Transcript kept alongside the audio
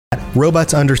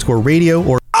robots_radio,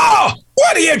 or... Oh,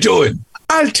 what are you doing?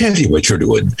 I'll tell you what you're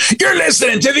doing. You're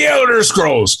listening to the Elder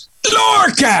Scrolls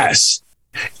Lorecast.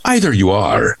 Either you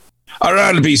are, or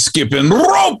I'll be skipping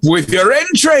rope with your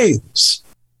entrails.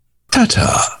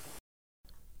 Ta-ta.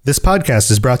 This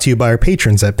podcast is brought to you by our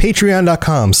patrons at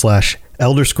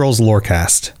patreon.com/Elder Scrolls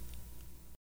Lorecast.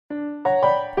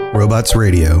 Robots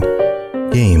Radio.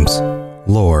 Games,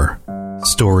 lore,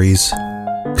 stories,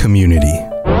 community.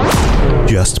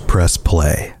 Just press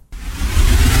play.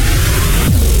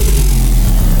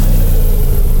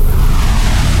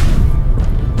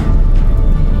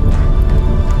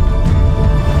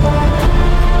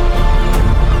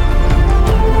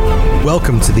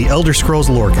 Welcome to the Elder Scrolls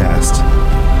Lorecast,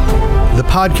 the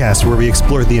podcast where we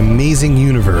explore the amazing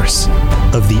universe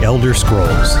of the Elder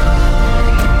Scrolls.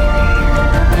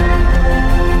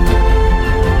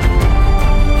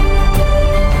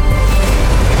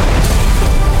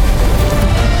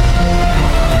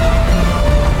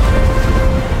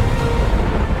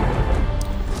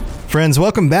 Friends,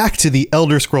 welcome back to the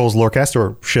Elder Scrolls Lorecast,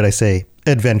 or should I say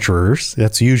adventurers.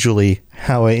 That's usually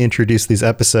how I introduce these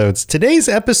episodes. Today's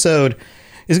episode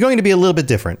is going to be a little bit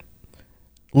different.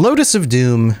 Lotus of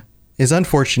Doom is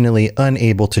unfortunately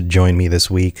unable to join me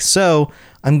this week, so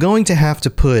I'm going to have to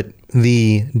put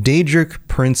the Daedric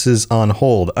Princes on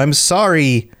hold. I'm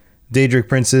sorry, Daedric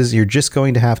Princes, you're just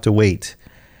going to have to wait.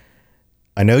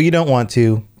 I know you don't want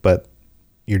to, but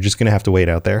you're just going to have to wait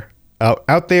out there.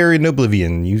 Out there in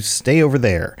Oblivion, you stay over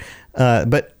there.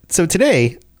 But so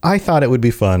today, I thought it would be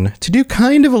fun to do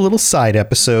kind of a little side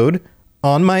episode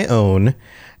on my own,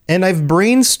 and I've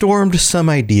brainstormed some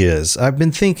ideas. I've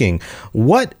been thinking,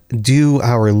 what do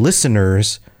our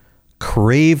listeners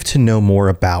crave to know more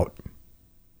about?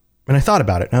 And I thought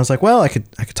about it, and I was like, well, I could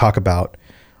talk about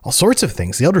all sorts of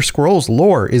things. The Elder Scrolls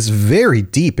lore is very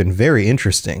deep and very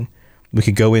interesting. We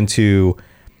could go into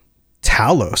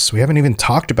Talos. We haven't even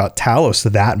talked about Talos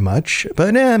that much,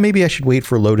 but maybe I should wait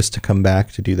for Lotus to come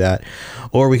back to do that.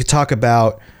 Or we could talk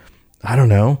about, I don't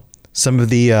know, some of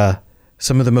the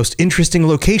most interesting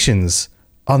locations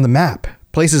on the map,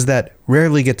 places that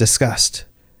rarely get discussed.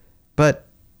 But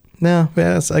no,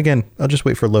 again, I'll just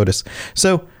wait for Lotus.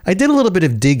 So I did a little bit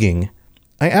of digging.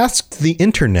 I asked the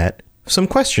internet some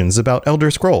questions about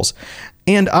Elder Scrolls,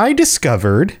 and I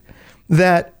discovered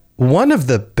that one of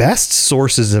the best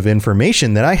sources of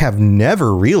information that I have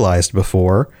never realized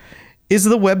before is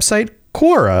the website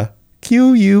Quora,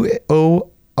 Quora.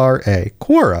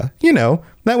 Quora, you know,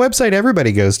 that website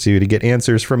everybody goes to get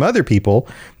answers from other people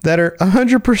that are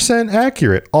 100%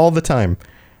 accurate all the time.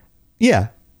 Yeah,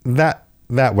 that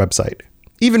website.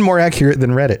 Even more accurate than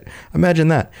Reddit. Imagine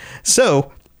that.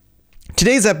 So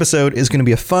today's episode is going to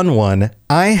be a fun one.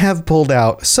 I have pulled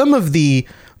out some of the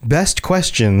best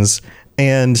questions,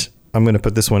 and I'm going to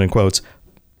put this one in quotes,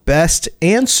 best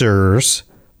answers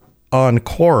on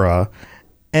Quora,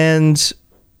 and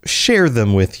share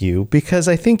them with you because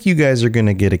I think you guys are going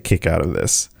to get a kick out of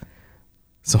this.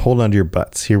 So hold on to your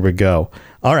butts. Here we go.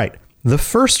 All right. The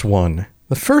first one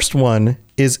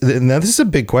is, now this is a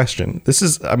big question.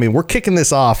 We're kicking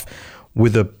this off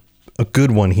with a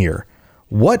good one here.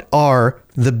 What are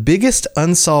the biggest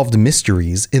unsolved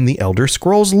mysteries in the Elder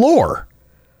Scrolls lore?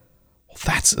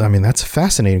 That's a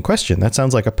fascinating question. That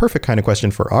sounds like a perfect kind of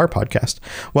question for our podcast.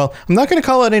 Well, I'm not going to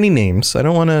call out any names. I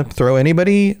don't want to throw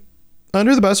anybody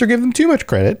under the bus or give them too much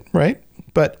credit, right?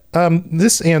 But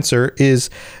this answer is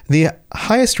the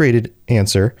highest rated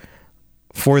answer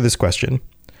for this question.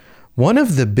 One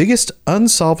of the biggest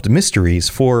unsolved mysteries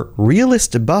for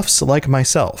realist buffs like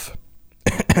myself,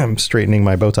 I'm straightening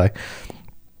my bow tie,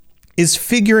 is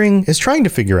trying to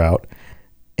figure out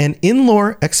an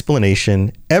in-lore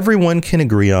explanation everyone can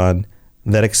agree on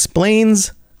that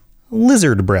explains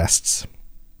lizard breasts.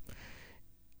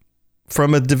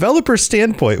 From a developer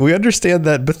standpoint, we understand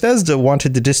that Bethesda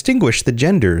wanted to distinguish the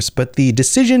genders, but the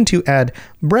decision to add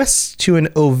breasts to an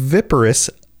oviparous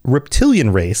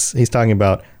reptilian race, he's talking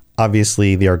about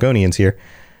obviously the Argonians here,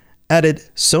 added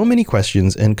so many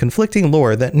questions and conflicting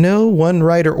lore that no one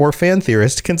writer or fan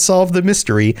theorist can solve the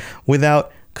mystery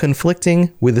without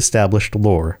conflicting with established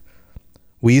lore.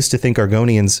 We used to think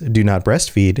Argonians do not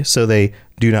breastfeed, so they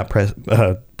do not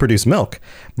produce milk.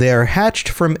 They are hatched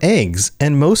from eggs,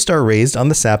 and most are raised on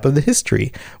the sap of the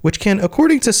history, which can,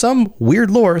 according to some weird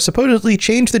lore, supposedly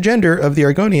change the gender of the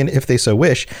Argonian if they so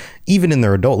wish, even in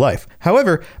their adult life.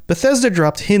 However, Bethesda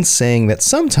dropped hints saying that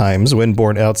sometimes, when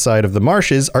born outside of the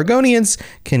marshes, Argonians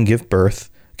can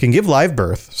give live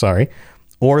birth,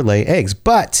 or lay eggs.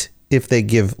 But if they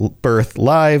give birth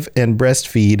live and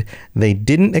breastfeed, they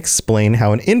didn't explain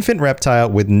how an infant reptile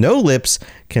with no lips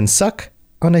can suck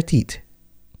on a teat.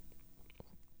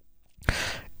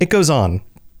 It goes on,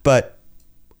 but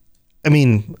I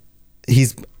mean,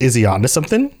 is he onto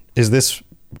something? Is this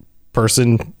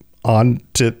person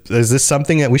is this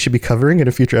something that we should be covering in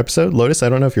a future episode? Lotus, I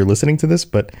don't know if you're listening to this,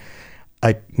 but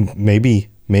maybe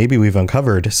we've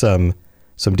uncovered some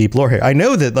deep lore here. I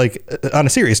know that, like, on a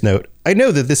serious note, I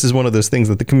know that this is one of those things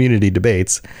that the community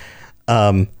debates.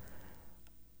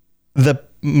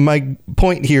 My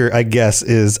point here, I guess,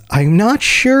 is I'm not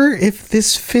sure if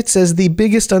this fits as the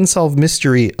biggest unsolved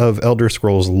mystery of Elder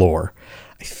Scrolls lore.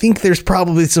 I think there's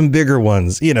probably some bigger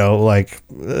ones, like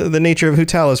the nature of who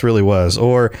Talos really was,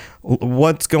 or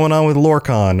what's going on with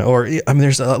Lorcan, or I mean,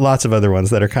 there's lots of other ones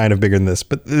that are kind of bigger than this,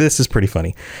 but this is pretty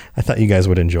funny. I thought you guys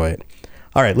would enjoy it.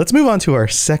 All right, let's move on to our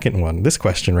second one. This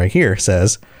question right here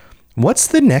says, what's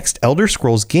the next Elder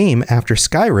Scrolls game after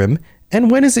Skyrim,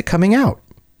 and when is it coming out?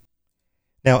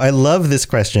 Now, I love this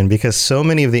question because so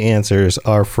many of the answers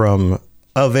are from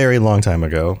a very long time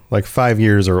ago, like 5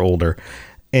 years or older.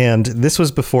 And this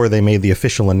was before they made the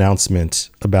official announcement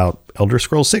about Elder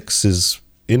Scrolls 6 is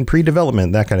in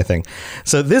pre-development, that kind of thing.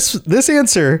 So this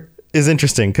answer is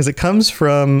interesting because it comes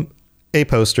from a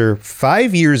poster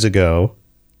 5 years ago,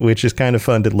 which is kind of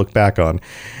fun to look back on.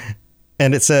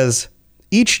 And it says,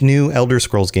 each new Elder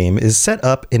Scrolls game is set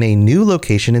up in a new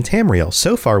location in Tamriel.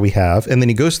 So far we have, and then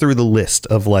he goes through the list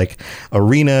of like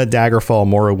Arena, Daggerfall,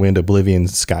 Morrowind, Oblivion,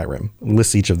 Skyrim,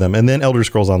 lists each of them, and then Elder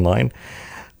Scrolls Online,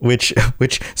 which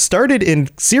started in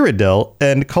Cyrodiil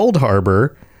and Cold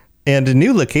Harbor, and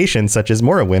new locations such as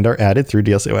Morrowind are added through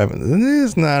DLC. This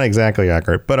is not exactly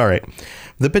accurate, but all right.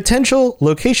 The potential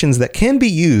locations that can be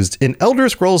used in Elder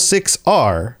Scrolls 6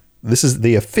 are, this is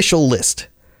the official list,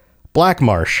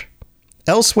 Blackmarsh,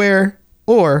 Elsewhere,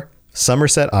 or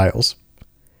Somerset Isles.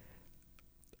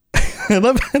 I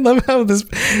love how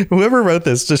whoever wrote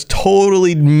this just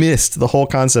totally missed the whole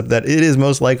concept that it is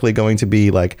most likely going to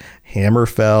be like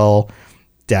Hammerfell,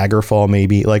 Daggerfall,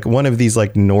 maybe like one of these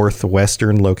like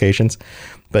northwestern locations.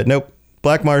 But nope,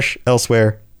 Blackmarsh,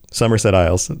 Elsewhere, Somerset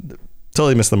Isles.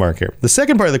 Totally missed the mark here. The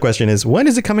second part of the question is, when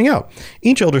is it coming out?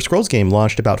 Each Elder Scrolls game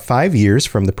launched about 5 years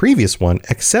from the previous one,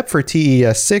 except for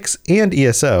TES 6 and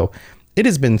ESO. It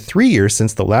has been 3 years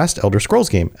since the last Elder Scrolls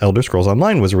game, Elder Scrolls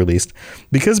Online, was released.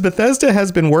 Because Bethesda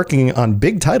has been working on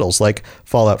big titles like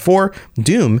Fallout 4,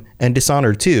 Doom, and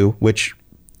Dishonored 2, which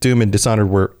Doom and Dishonored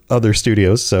were other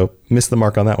studios, so missed the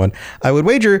mark on that one. I would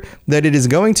wager that it is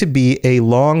going to be a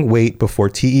long wait before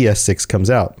TES 6 comes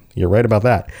out. You're right about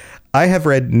that. I have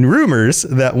read rumors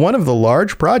that one of the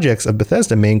large projects of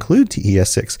Bethesda may include TES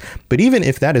 6, but even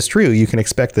if that is true, you can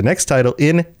expect the next title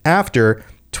in after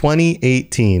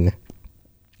 2018.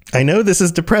 I know this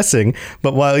is depressing,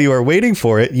 but while you are waiting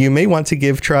for it, you may want to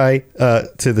give try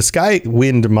to the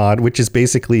Skywind mod, which is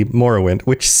basically Morrowind,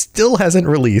 which still hasn't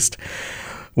released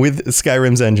with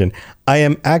Skyrim's engine. I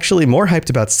am actually more hyped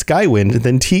about Skywind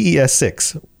than TES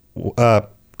 6.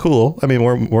 Cool. I mean,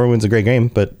 Morrowind's a great game,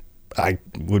 but I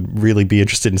would really be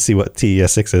interested in see what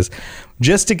TES 6 is.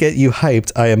 Just to get you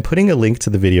hyped, I am putting a link to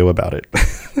the video about it.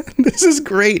 This is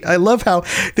great. I love how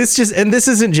this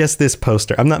isn't just this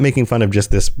poster. I'm not making fun of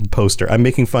just this poster. I'm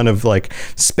making fun of like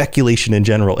speculation in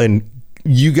general. And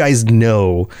you guys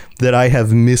know that I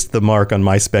have missed the mark on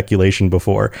my speculation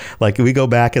before. Like we go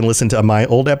back and listen to my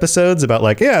old episodes about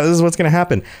like, yeah, this is what's going to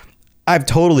happen. I've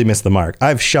totally missed the mark.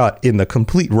 I've shot in the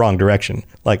complete wrong direction.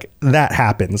 Like that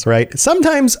happens, right?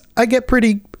 Sometimes I get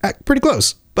pretty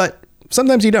close, but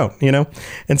sometimes you don't,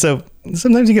 And so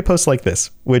sometimes you get posts like this,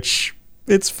 which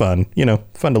it's fun,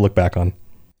 fun to look back on.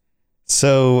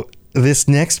 So this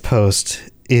next post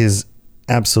is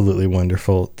absolutely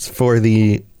wonderful for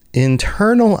the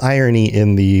internal irony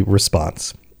in the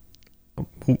response.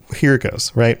 Here it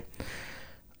goes, right?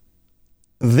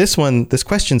 This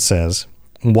question says,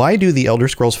 why do the Elder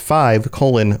Scrolls 5,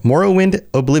 Morrowind,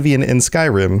 Oblivion, and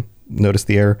Skyrim, notice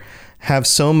the error, have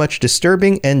so much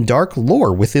disturbing and dark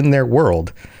lore within their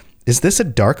world? Is this a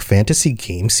dark fantasy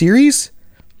game series?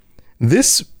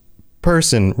 This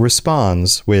person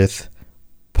responds with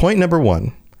point number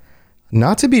 1.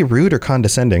 Not to be rude or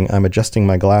condescending, I'm adjusting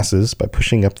my glasses by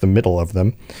pushing up the middle of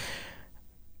them.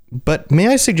 But may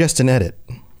I suggest an edit?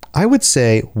 I would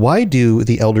say, why do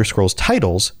the Elder Scrolls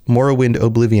titles, Morrowind,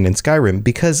 Oblivion, and Skyrim?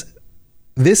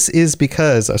 This is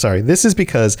because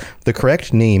the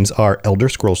correct names are Elder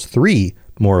Scrolls 3,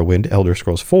 Morrowind, Elder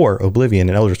Scrolls 4, Oblivion,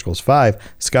 and Elder Scrolls 5,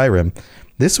 Skyrim.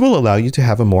 This will allow you to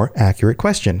have a more accurate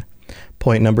question.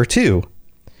 Point number 2.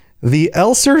 The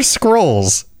Elder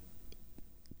Scrolls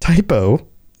typo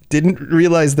didn't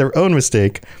realize their own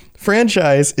mistake.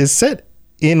 Franchise is set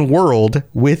in world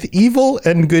with evil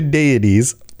and good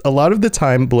deities. a lot of the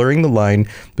time blurring the line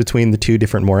between the two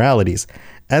different moralities.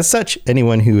 As such,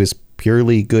 anyone who is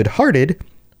purely good-hearted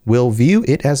will view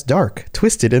it as dark,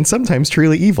 twisted, and sometimes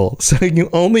truly evil. So you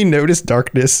only notice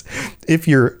darkness if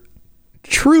you're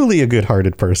truly a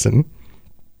good-hearted person.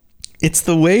 It's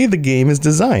the way the game is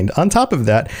designed. On top of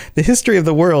that, the history of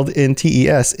the world in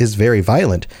TES is very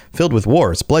violent, filled with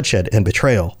wars, bloodshed, and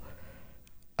betrayal.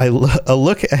 A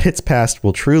look at its past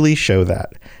will truly show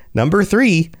that. Number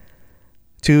 3,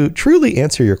 to truly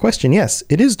answer your question, yes,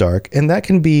 it is dark, and that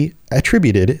can be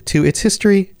attributed to its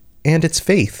history and its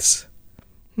faiths.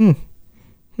 And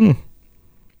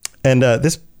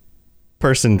this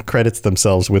person credits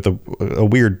themselves with a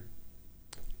weird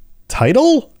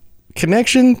title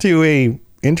connection to a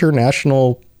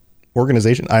international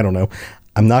organization. I don't know.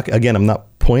 I'm not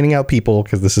pointing out people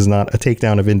because this is not a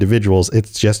takedown of individuals.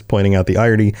 It's just pointing out the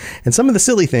irony and some of the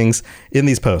silly things in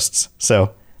these posts.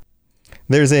 So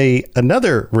there's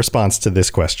another response to this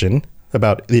question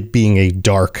about it being a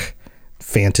dark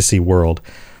fantasy world.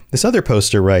 This other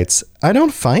poster writes, I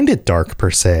don't find it dark per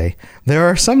se. There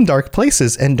are some dark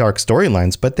places and dark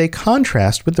storylines, but they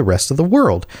contrast with the rest of the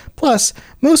world. Plus,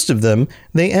 most of them,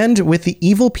 they end with the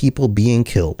evil people being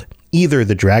killed. Either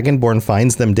the Dragonborn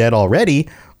finds them dead already,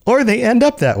 or they end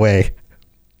up that way.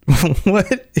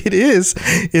 What it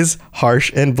is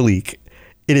harsh and bleak.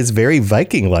 It is very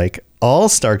Viking-like, all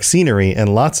stark scenery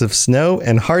and lots of snow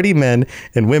and hardy men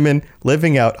and women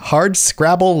living out hard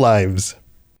Scrabble lives.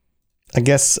 I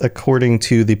guess according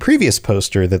to the previous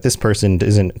poster that this person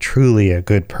isn't truly a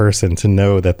good person to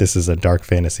know that this is a dark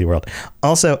fantasy world.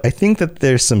 Also, I think that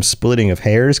there's some splitting of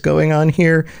hairs going on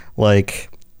here, like,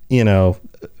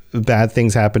 bad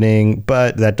things happening,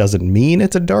 but that doesn't mean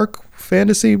it's a dark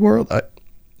fantasy world.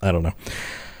 I don't know.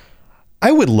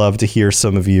 I would love to hear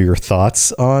some of your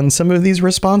thoughts on some of these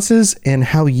responses and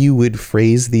how you would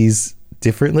phrase these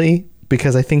differently,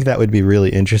 because I think that would be really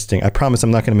interesting. I promise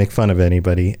I'm not going to make fun of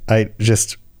anybody.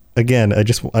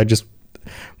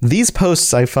 These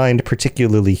posts I find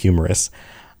particularly humorous.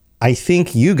 I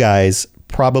think you guys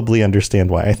probably understand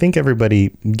why. I think everybody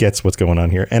gets what's going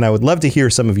on here. And I would love to hear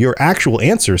some of your actual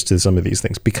answers to some of these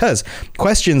things, because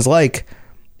questions like,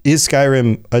 is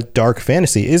Skyrim a dark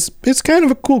fantasy? It's kind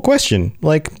of a cool question.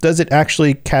 Like, does it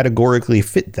actually categorically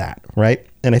fit that, right?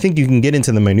 And I think you can get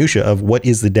into the minutia of what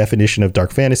is the definition of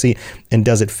dark fantasy and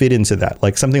does it fit into that?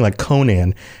 Like something like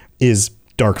Conan is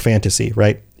dark fantasy,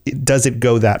 right? Does it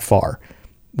go that far?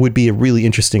 Would be a really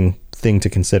interesting thing to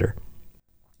consider.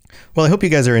 Well, I hope you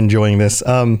guys are enjoying this.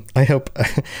 I hope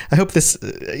this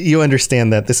you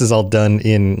understand that this is all done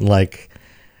in like,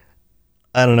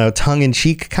 I don't know,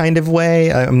 tongue-in-cheek kind of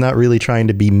way. I'm not really trying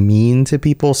to be mean to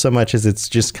people so much as it's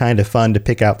just kind of fun to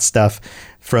pick out stuff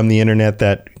from the internet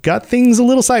that got things a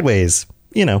little sideways.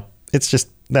 It's just,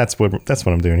 that's what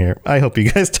I'm doing here. I hope you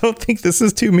guys don't think this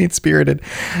is too mean-spirited.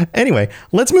 Anyway,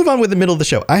 let's move on with the middle of the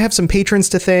show. I have some patrons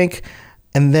to thank,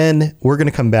 and then we're going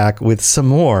to come back with some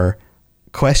more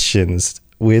questions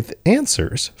with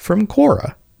answers from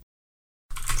Quora.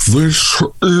 This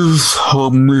is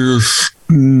Hamish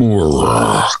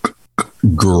Morak,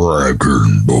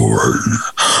 Dragonborn,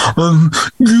 and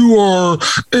you are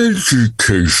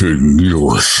educating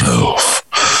yourself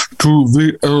to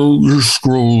the Elder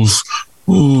Scrolls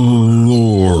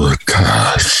Lorecast.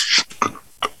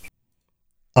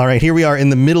 All right, here we are in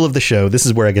the middle of the show. This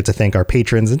is where I get to thank our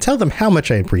patrons and tell them how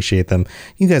much I appreciate them.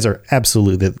 You guys are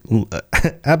absolutely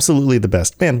the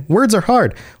best. Man, words are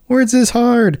hard. Words is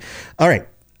hard. All right,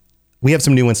 we have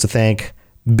some new ones to thank.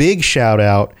 Big shout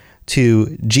out to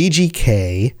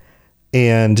GGK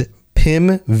and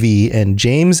Pim V and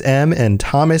James M and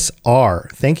Thomas R.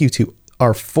 Thank you to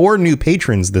our 4 new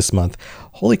patrons this month.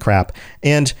 Holy crap.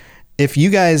 And if you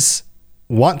guys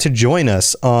want to join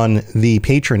us on the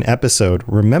patron episode,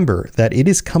 remember that it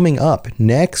is coming up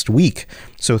next week.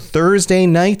 So Thursday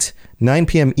night, 9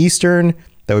 p.m. Eastern,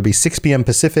 that would be 6 p.m.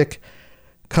 Pacific.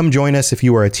 Come join us if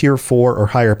you are a tier 4 or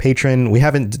higher patron. We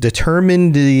haven't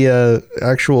determined the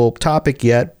actual topic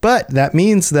yet, but that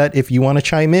means that if you want to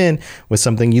chime in with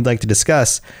something you'd like to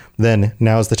discuss, then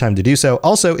now is the time to do so.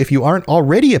 Also, if you aren't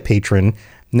already a patron,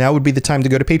 now would be the time to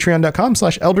go to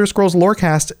patreon.com/Elder Scrolls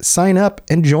Lorecast, sign up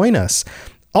and join us.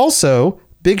 Also,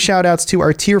 big shout outs to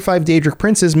our tier 5 Daedric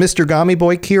princes, Mr. Gami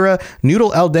Boy, Kira,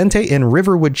 Noodle Al Dente, and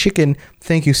Riverwood Chicken.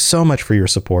 Thank you so much for your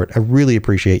support. I really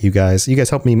appreciate you guys. You guys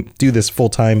help me do this full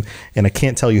time, and I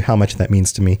can't tell you how much that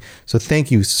means to me. So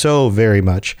thank you so very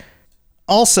much.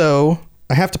 Also,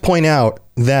 I have to point out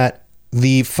that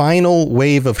the final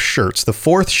wave of shirts, the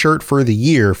 4th shirt for the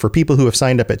year for people who have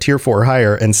signed up at tier 4 or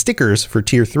higher, and stickers for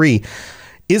tier 3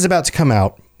 is about to come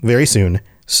out very soon.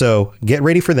 So get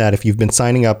ready for that if you've been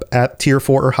signing up at tier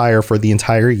 4 or higher for the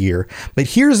entire year. But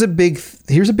here's a big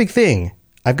thing.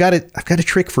 I've got a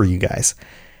trick for you guys.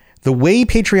 The way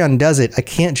Patreon does it, I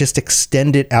can't just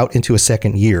extend it out into a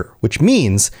second year, which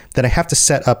means that I have to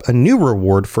set up a new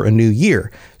reward for a new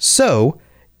year. So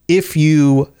if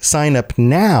you sign up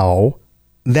now,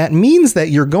 that means that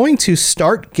you're going to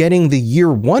start getting the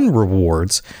year 1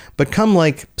 rewards, but come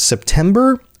like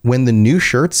September, when the new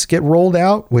shirts get rolled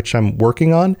out, which I'm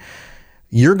working on,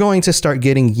 you're going to start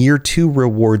getting year 2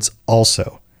 rewards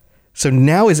also. So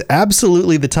now is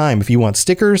absolutely the time if you want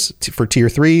stickers for tier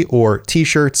 3 or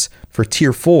t-shirts for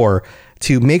tier 4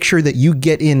 to make sure that you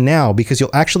get in now, because you'll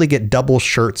actually get double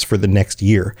shirts for the next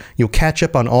year. You'll catch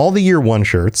up on all the year 1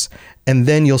 shirts, and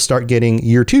then you'll start getting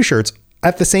year 2 shirts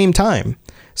at the same time.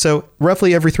 So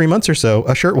roughly every 3 months or so,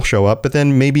 a shirt will show up, but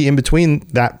then maybe in between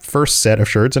that first set of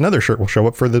shirts, another shirt will show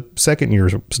up for the second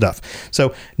year's stuff.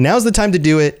 So now's the time to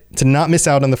do it, to not miss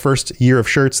out on the first year of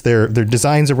shirts. They're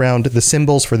designs around the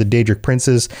symbols for the Daedric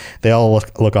princes. They all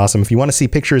look awesome. If you want to see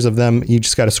pictures of them, you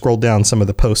just got to scroll down some of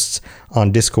the posts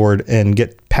on Discord and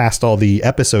get past all the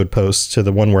episode posts to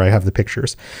the one where I have the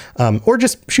pictures. Or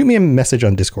just shoot me a message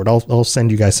on Discord. I'll send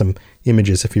you guys some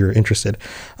images if you're interested.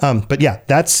 But yeah,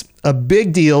 that's a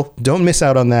big deal. Don't miss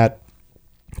out on that.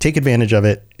 Take advantage of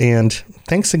it. And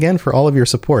thanks again for all of your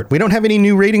support. We don't have any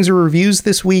new ratings or reviews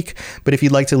this week, but if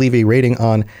you'd like to leave a rating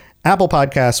on Apple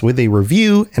Podcasts with a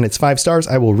review and it's 5 stars,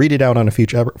 I will read it out on a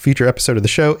future episode of the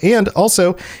show. And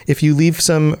also, if you leave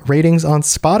some ratings on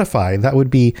Spotify, that would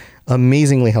be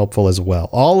amazingly helpful as well.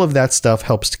 All of that stuff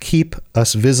helps to keep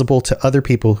us visible to other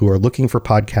people who are looking for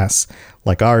podcasts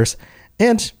like ours.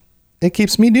 And it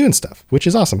keeps me doing stuff, which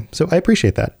is awesome. So I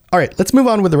appreciate that. All right, let's move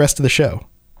on with the rest of the show.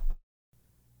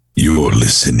 You're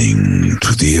listening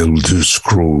to the Elder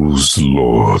Scrolls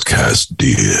Lorecast,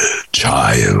 dear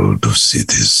child of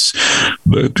cities.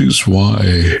 That is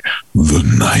why the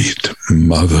Night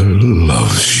Mother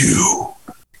loves you.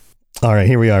 All right,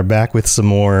 here we are back with some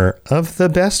more of the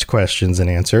best questions and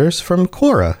answers from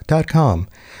Quora.com.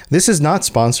 This is not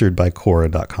sponsored by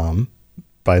Quora.com,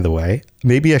 by the way.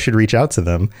 Maybe I should reach out to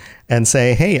them and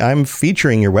say, hey, I'm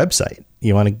featuring your website.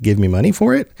 You want to give me money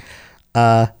for it?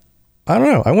 I don't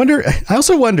know. I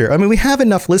also wonder, I mean, we have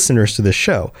enough listeners to this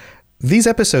show. These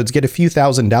episodes get a few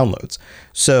thousand downloads.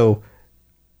 So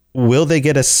will they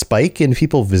get a spike in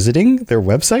people visiting their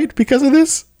website because of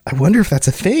this? I wonder if that's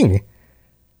a thing.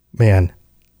 Man.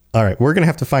 All right. We're going to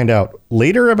have to find out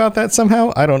later about that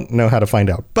somehow. I don't know how to find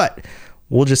out, but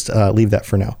we'll just leave that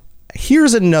for now.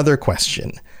 Here's another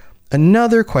question.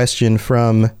 Another question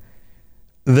from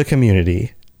the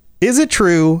community. Is it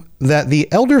true that the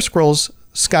Elder Scrolls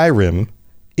Skyrim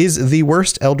is the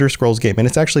worst Elder Scrolls game? And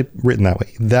it's actually written that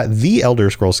way, that the Elder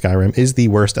Scrolls Skyrim is the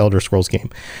worst Elder Scrolls game.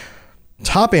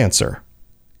 Top answer,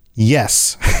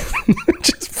 yes.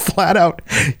 Just flat out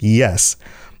yes.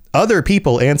 Other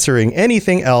people answering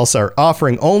anything else are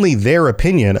offering only their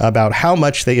opinion about how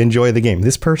much they enjoy the game.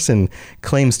 This person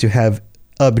claims to have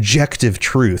objective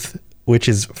truth, which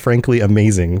is frankly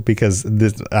amazing, because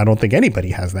I don't think anybody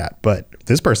has that, but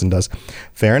this person does.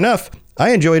 Fair enough.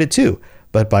 I enjoyed it too.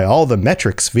 But by all the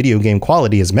metrics video game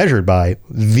quality is measured by,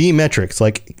 the metrics,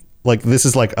 like this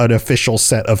is like an official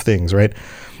set of things, right?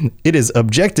 It is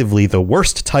objectively the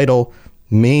worst worst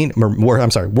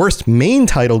main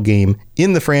title game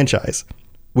in the franchise,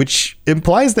 which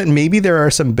implies that maybe there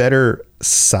are some better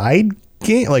side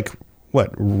game, like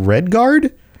what,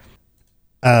 Redguard?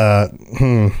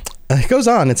 It goes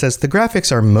on. It says the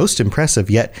graphics are most impressive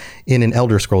yet in an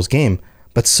Elder Scrolls game,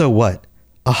 but so what?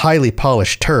 A highly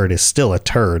polished turd is still a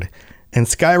turd, and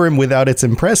Skyrim without its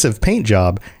impressive paint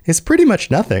job is pretty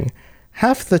much nothing.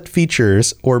 Half the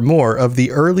features or more of the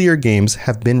earlier games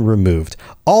have been removed.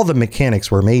 All the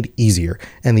mechanics were made easier,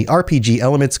 and the RPG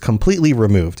elements completely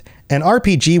removed. An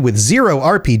RPG with 0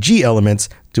 RPG elements?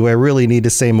 Do I really need to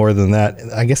say more than that?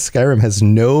 I guess Skyrim has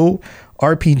no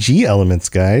RPG elements,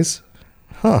 guys.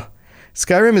 Huh.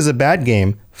 Skyrim is a bad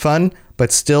game. Fun,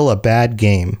 but still a bad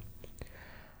game.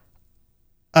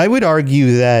 I would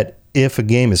argue that if a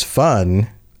game is fun,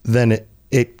 then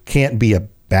it can't be a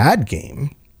bad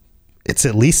game. It's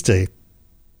at least a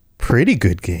pretty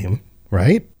good game,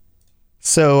 right?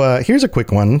 So here's a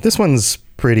quick one. This one's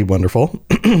pretty wonderful.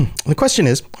 The question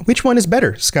is, which one is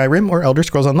better, Skyrim or Elder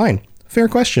Scrolls Online? Fair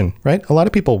question, right? A lot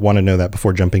of people want to know that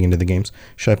before jumping into the games.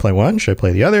 Should I play one? Should I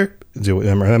play the other? Do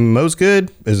MMOs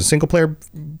good? Is a single player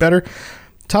better?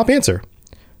 Top answer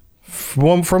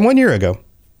from 1 year ago.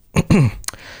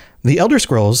 The Elder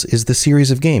Scrolls is the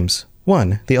series of games.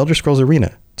 1. The Elder Scrolls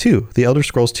Arena. 2. The Elder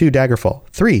Scrolls 2 Daggerfall.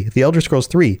 3. The Elder Scrolls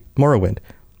 3 Morrowind.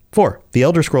 4. The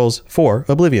Elder Scrolls 4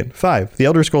 Oblivion. 5. The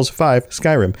Elder Scrolls 5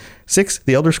 Skyrim. 6.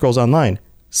 The Elder Scrolls Online.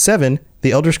 7.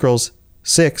 The Elder Scrolls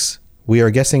 6. We are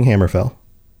guessing Hammerfell.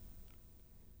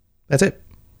 That's it.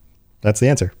 That's the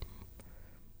answer.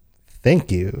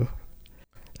 Thank you.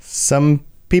 Some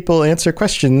people answer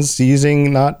questions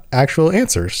using not actual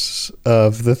answers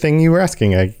of the thing you were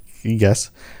asking, I guess.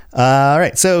 All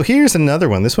right, so here's another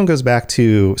one. This one goes back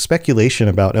to speculation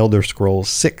about Elder Scrolls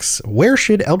 6. Where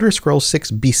should Elder Scrolls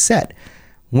 6 be set?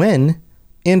 When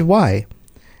and why?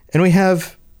 And we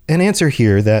have an answer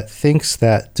here that thinks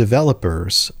that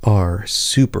developers are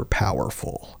super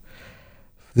powerful.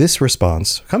 This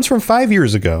response comes from 5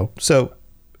 years ago, so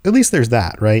at least there's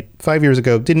that, right? 5 years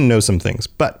ago, didn't know some things,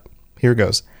 but here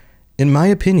goes. In my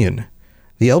opinion,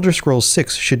 the Elder Scrolls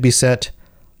 6 should be set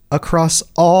across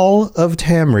all of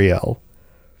Tamriel.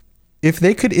 If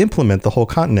they could implement the whole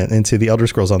continent into the Elder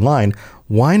Scrolls Online,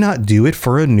 why not do it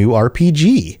for a new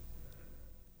RPG?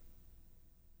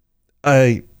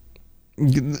 The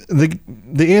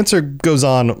answer goes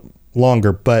on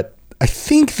longer, but I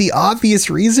think the obvious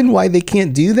reason why they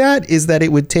can't do that is that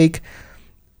it would take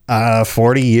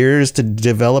 40 years to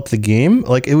develop the game.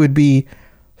 Like, it would be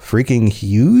freaking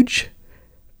huge.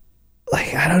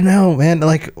 Like, I don't know, man.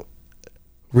 Like,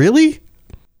 really?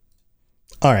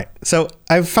 All right. So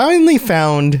I've finally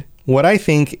found what I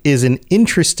think is an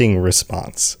interesting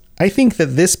response. I think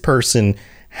that this person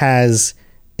has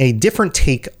a different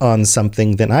take on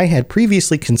something than I had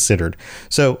previously considered.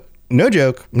 So no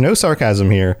joke, no sarcasm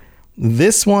here.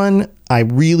 This one I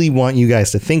really want you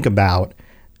guys to think about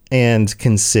and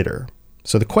consider.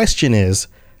 So the question is,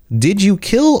 did you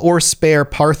kill or spare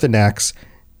Paarthurnax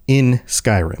in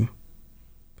Skyrim?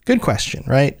 Good question,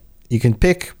 right? You can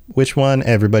pick which one.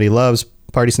 Everybody loves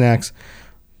party snacks.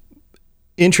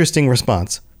 Interesting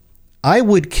response. I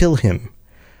would kill him.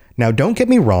 Now, don't get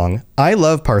me wrong. I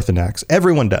love Paarthurnax.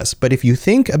 Everyone does. But if you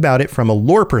think about it from a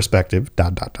lore perspective,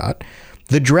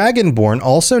 the Dragonborn,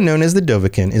 also known as the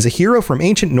Dovahkiin, is a hero from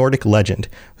ancient Nordic legend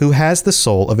who has the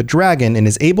soul of a dragon and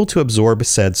is able to absorb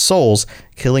said souls,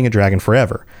 killing a dragon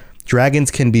forever.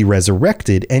 Dragons can be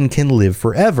resurrected and can live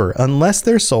forever unless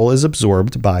their soul is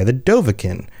absorbed by the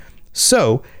Dovahkiin.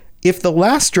 So, if the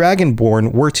last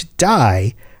Dragonborn were to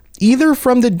die, either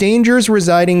from the dangers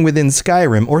residing within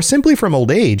Skyrim or simply from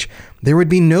old age, there would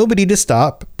be nobody to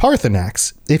stop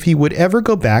Paarthurnax if he would ever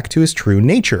go back to his true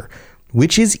nature,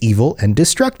 which is evil and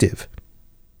destructive.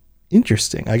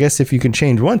 Interesting. I guess if you can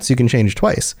change once, you can change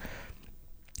twice.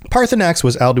 Paarthurnax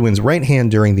was Alduin's right hand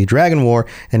during the Dragon War,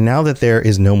 and now that there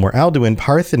is no more Alduin,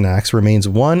 Paarthurnax remains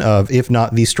one of, if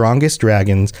not the strongest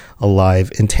dragons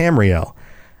alive in Tamriel.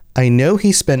 I know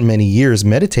he spent many years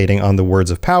meditating on the words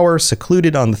of power,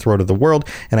 secluded on the throat of the world,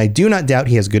 and I do not doubt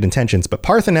he has good intentions, but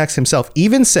Paarthurnax himself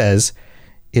even says,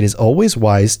 "It is always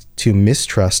wise to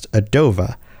mistrust a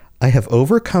Dova. I have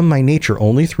overcome my nature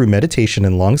only through meditation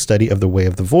and long study of the way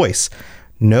of the voice.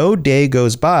 No day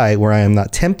goes by where I am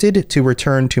not tempted to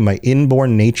return to my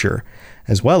inborn nature,"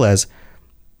 as well as,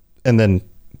 and then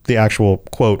the actual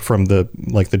quote from the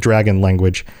dragon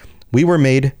language, "We were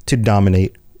made to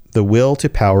dominate. The will to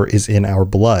power is in our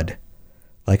blood."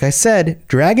 Like I said,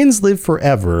 dragons live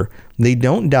forever. They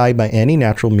don't die by any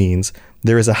natural means.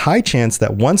 There is a high chance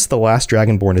that once the last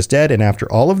Dragonborn is dead, and after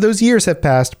all of those years have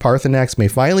passed, Paarthurnax may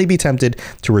finally be tempted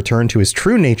to return to his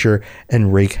true nature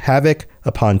and wreak havoc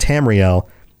upon Tamriel,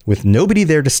 with nobody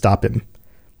there to stop him.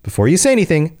 Before you say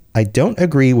anything, I don't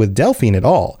agree with Delphine at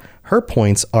all. Her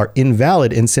points are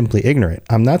invalid and simply ignorant.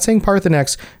 I'm not saying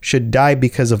Paarthurnax should die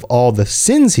because of all the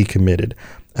sins he committed.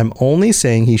 I'm only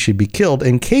saying he should be killed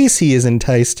in case he is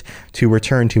enticed to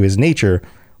return to his nature,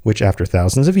 which after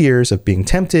thousands of years of being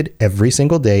tempted every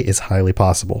single day is highly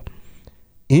possible.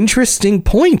 Interesting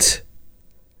point.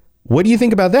 What do you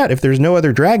think about that? If there's no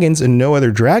other dragons and no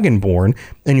other Dragonborn,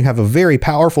 and you have a very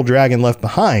powerful dragon left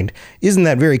behind, isn't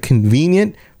that very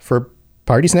convenient for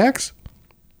party snacks?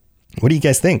 What do you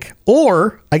guys think?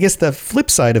 Or, I guess the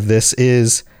flip side of this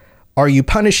is, are you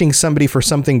punishing somebody for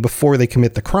something before they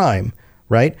commit the crime,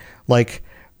 right? Like,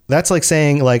 that's like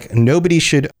saying, like, nobody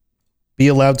should be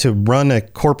allowed to run a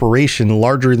corporation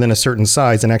larger than a certain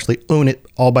size and actually own it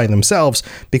all by themselves,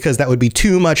 because that would be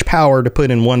too much power to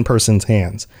put in one person's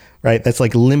hands, right? That's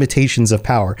like limitations of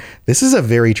power. This is a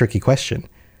very tricky question.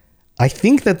 I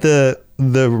think that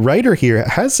the writer here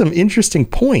has some interesting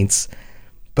points,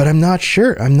 but I'm not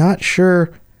sure. I'm not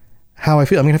sure how I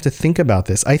feel. I'm gonna have to think about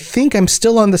this. I think I'm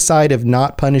still on the side of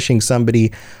not punishing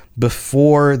somebody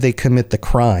before they commit the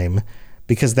crime,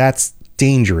 because that's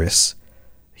dangerous.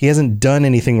 He hasn't done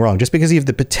anything wrong. Just because you have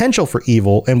the potential for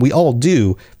evil, and we all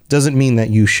do, doesn't mean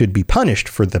that you should be punished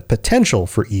for the potential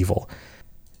for evil.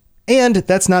 And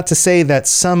that's not to say that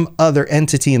some other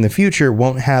entity in the future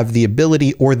won't have the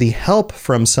ability or the help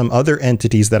from some other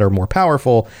entities that are more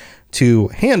powerful to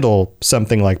handle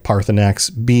something like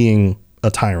Paarthurnax being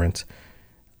a tyrant.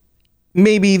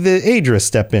 Maybe the Aedra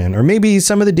step in, or maybe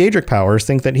some of the Daedric powers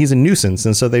think that he's a nuisance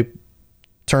and so they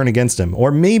turn against him.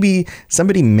 Or maybe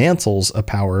somebody mantles a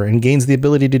power and gains the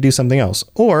ability to do something else.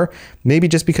 Or maybe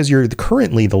just because you're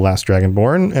currently the last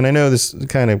Dragonborn, and I know this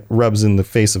kind of rubs in the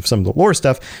face of some of the lore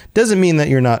stuff, doesn't mean that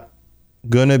you're not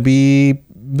gonna be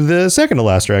the second to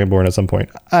last Dragonborn at some point.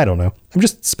 I don't know. I'm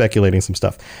just speculating some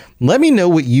stuff. Let me know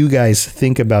what you guys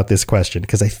think about this question,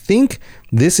 because I think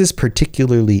this is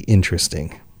particularly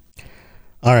interesting.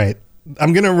 All right,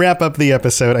 I'm going to wrap up the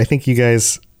episode. I think you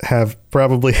guys have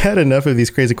probably had enough of these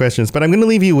crazy questions, but I'm going to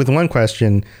leave you with one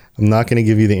question. I'm not going to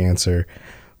give you the answer,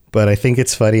 but I think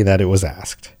it's funny that it was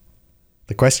asked.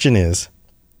 The question is,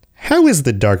 how is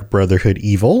the Dark Brotherhood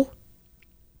evil?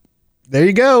 There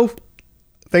you go.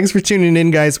 Thanks for tuning in,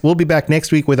 guys. We'll be back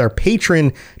next week with our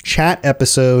patron chat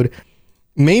episode.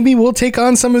 Maybe we'll take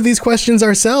on some of these questions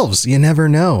ourselves. You never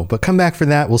know. But come back for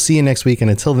that. We'll see you next week. And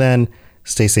until then,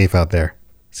 stay safe out there.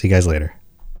 See you guys later.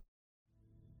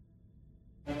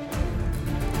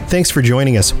 Thanks for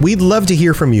joining us. We'd love to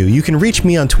hear from you. You can reach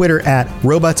me on Twitter at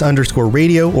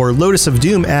robots_radio or Lotus of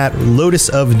Doom at Lotus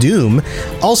of Doom.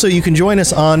 Also, you can join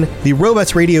us on the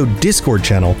Robots Radio Discord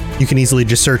channel. You can easily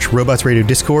just search Robots Radio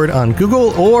Discord on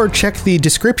Google or check the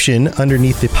description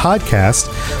underneath the podcast.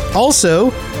 Also,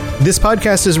 this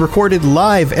podcast is recorded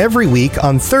live every week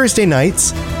on Thursday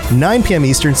nights, 9 p.m.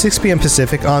 Eastern, 6 p.m.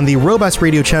 Pacific on the Robots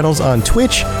Radio channels on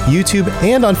Twitch, YouTube,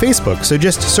 and on Facebook. So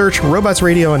just search Robots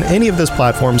Radio on any of those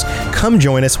platforms. Come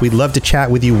join us. We'd love to chat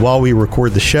with you while we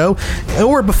record the show,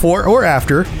 or before or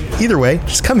after. Either way,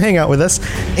 just come hang out with us.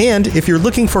 And if you're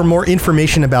looking for more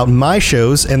information about my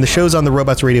shows and the shows on the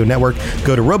Robots Radio Network,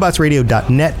 go to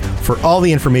robotsradio.net for all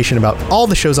the information about all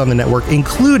the shows on the network,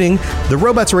 including the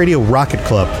Robots Radio Rocket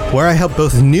Club, where I help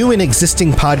both new and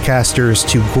existing podcasters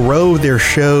to grow their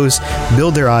shows,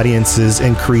 build their audiences,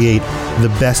 and create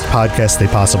the best podcast they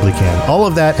possibly can. All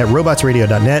of that at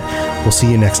robotsradio.net. We'll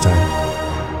see you next time.